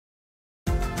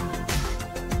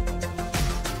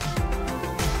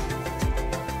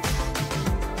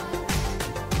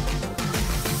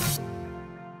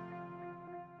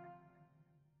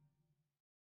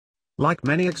Like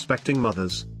many expecting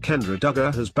mothers, Kendra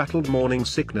Duggar has battled morning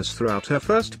sickness throughout her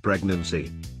first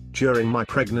pregnancy. During my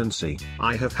pregnancy,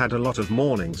 I have had a lot of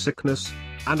morning sickness,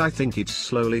 and I think it's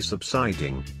slowly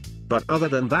subsiding. But other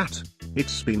than that,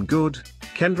 it's been good,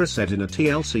 Kendra said in a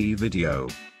TLC video.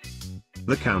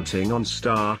 The Counting On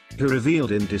star, who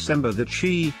revealed in December that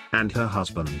she and her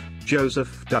husband,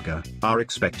 Joseph Duggar, are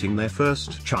expecting their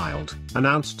first child,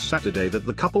 announced Saturday that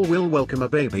the couple will welcome a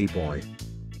baby boy.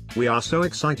 "We are so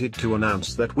excited to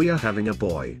announce that we are having a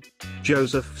boy,"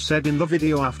 Joseph said in the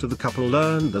video after the couple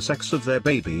learned the sex of their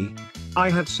baby. "I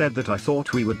had said that I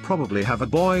thought we would probably have a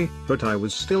boy, but I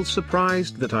was still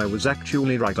surprised that I was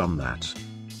actually right on that."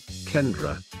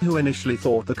 Kendra, who initially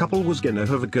thought the couple was gonna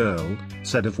have a girl,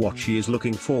 said of what she is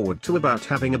looking forward to about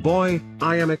having a boy,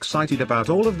 "I am excited about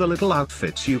all of the little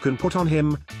outfits you can put on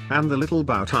him, and the little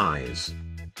bow ties."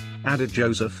 Added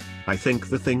Joseph, "I think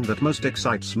the thing that most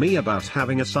excites me about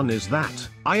having a son is that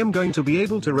I am going to be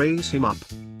able to raise him up,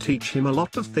 teach him a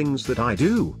lot of things that I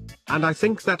do, and I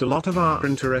think that a lot of our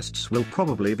interests will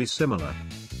probably be similar."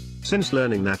 Since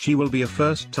learning that she will be a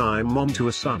first-time mom to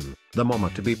a son, the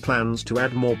mama-to-be plans to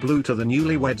add more blue to the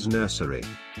newlyweds' nursery.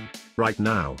 "Right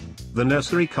now, the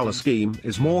nursery color scheme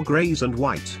is more grays and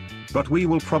white, but we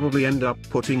will probably end up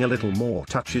putting a little more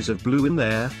touches of blue in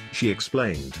there," she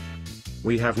explained.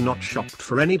 "We have not shopped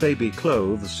for any baby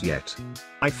clothes yet.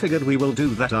 I figured we will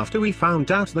do that after we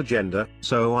found out the gender,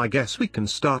 so I guess we can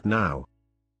start now.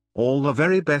 All the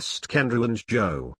very best, Kendra and Joe."